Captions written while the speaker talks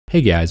Hey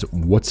guys,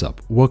 what's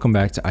up? Welcome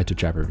back to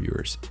iTouch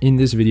Reviewers. In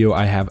this video,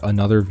 I have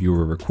another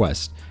viewer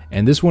request,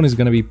 and this one is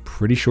going to be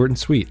pretty short and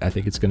sweet. I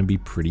think it's going to be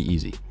pretty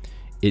easy.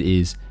 It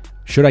is,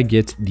 should I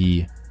get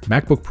the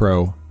MacBook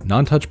Pro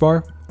non-touch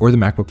bar or the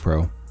MacBook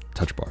Pro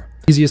touch bar?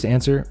 Easiest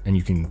answer, and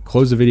you can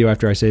close the video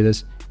after I say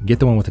this, get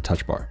the one with the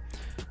touch bar.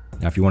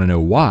 Now, if you want to know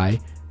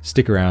why,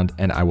 stick around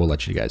and I will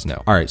let you guys know.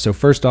 All right, so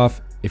first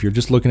off, if you're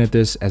just looking at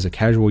this as a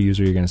casual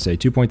user, you're going to say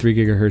 2.3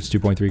 gigahertz,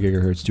 2.3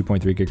 gigahertz,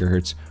 2.3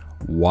 gigahertz.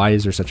 Why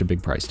is there such a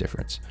big price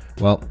difference?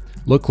 Well,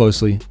 look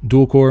closely.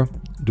 Dual core,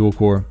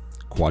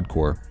 quad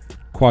core,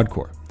 quad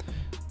core.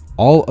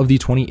 All of the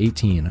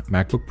 2018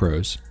 MacBook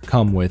Pros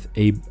come with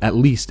at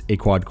least a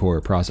quad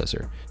core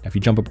processor. Now, if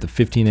you jump up to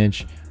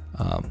 15-inch,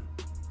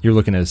 you're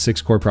looking at a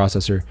 6-core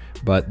processor,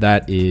 but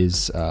that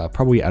is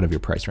probably out of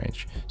your price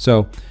range.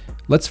 So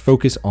let's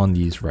focus on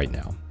these right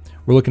now.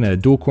 We're looking at a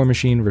dual core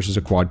machine versus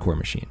a quad core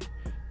machine.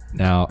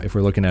 Now, if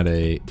we're looking at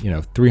a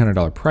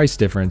 $300 price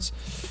difference,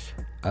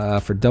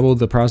 for double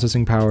the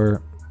processing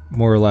power,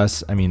 more or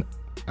less, I mean,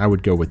 I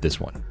would go with this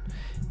one.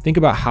 Think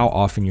about how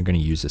often you're going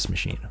to use this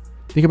machine.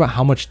 Think about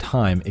how much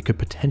time it could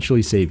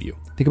potentially save you.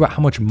 Think about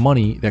how much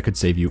money that could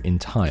save you in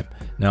time.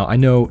 Now, I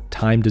know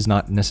time does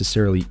not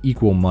necessarily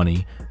equal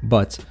money,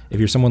 but if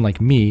you're someone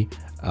like me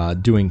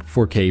doing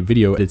 4K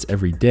video edits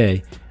every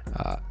day,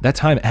 that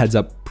time adds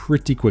up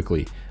pretty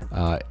quickly.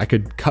 I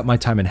could cut my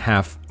time in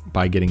half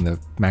by getting the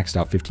maxed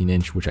out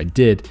 15-inch, which I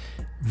did,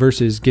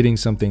 versus getting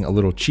something a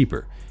little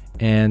cheaper.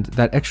 And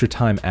that extra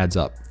time adds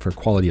up for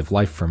quality of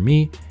life for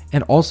me.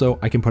 And also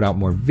I can put out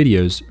more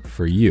videos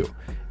for you,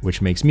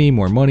 which makes me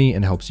more money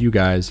and helps you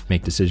guys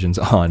make decisions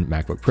on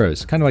MacBook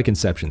Pros. Kind of like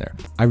Inception there.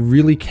 I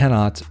really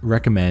cannot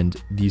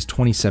recommend these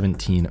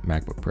 2017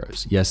 MacBook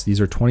Pros. Yes,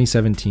 these are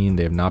 2017.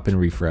 They have not been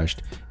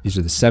refreshed. These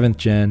are the 7th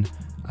gen.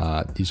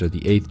 These are the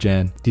 8th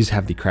gen. These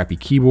have the crappy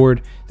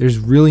keyboard. There's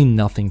really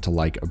nothing to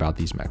like about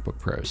these MacBook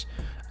Pros.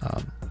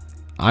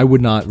 I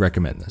would not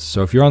recommend this.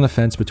 So if you're on the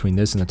fence between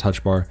this and the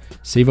touch bar,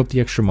 save up the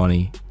extra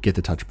money, get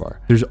the touch bar.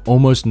 There's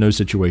almost no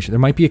situation. There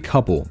might be a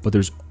couple, but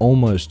there's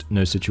almost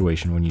no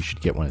situation when you should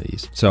get one of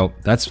these. So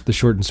that's the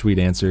short and sweet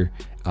answer.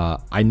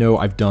 I know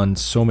I've done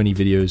so many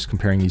videos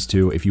comparing these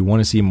two. If you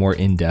want to see more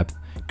in depth,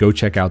 go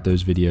check out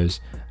those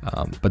videos.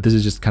 But this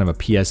is just kind of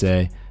a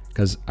PSA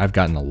because I've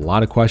gotten a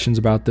lot of questions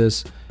about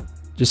this.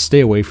 Just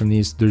stay away from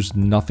these. There's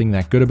nothing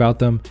that good about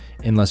them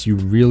unless you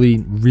really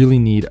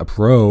need a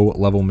pro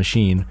level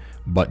machine,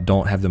 but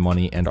don't have the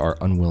money and are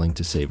unwilling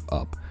to save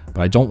up.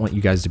 But I don't want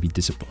you guys to be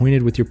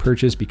disappointed with your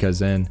purchase, because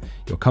then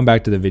you'll come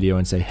back to the video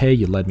and say, hey,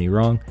 you led me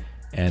wrong.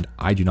 And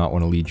I do not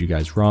want to lead you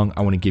guys wrong.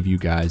 I want to give you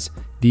guys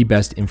the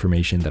best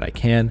information that I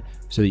can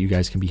so that you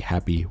guys can be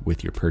happy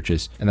with your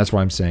purchase. And that's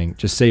why I'm saying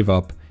just save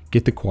up,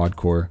 get the quad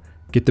core,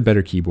 get the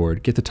better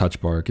keyboard, get the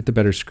touch bar, get the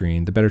better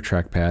screen, the better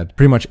trackpad.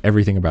 Pretty much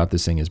everything about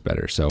this thing is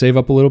better. So save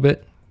up a little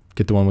bit,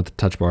 get the one with the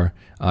touch bar.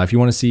 If you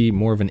want to see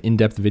more of an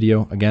in-depth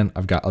video, again,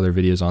 I've got other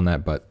videos on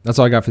that, but that's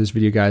all I got for this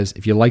video, guys.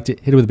 If you liked it,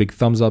 hit it with a big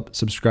thumbs up,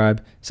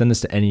 subscribe, send this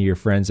to any of your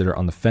friends that are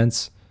on the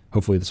fence.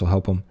 Hopefully this will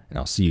help them, and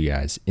I'll see you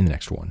guys in the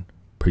next one.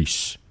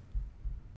 Peace.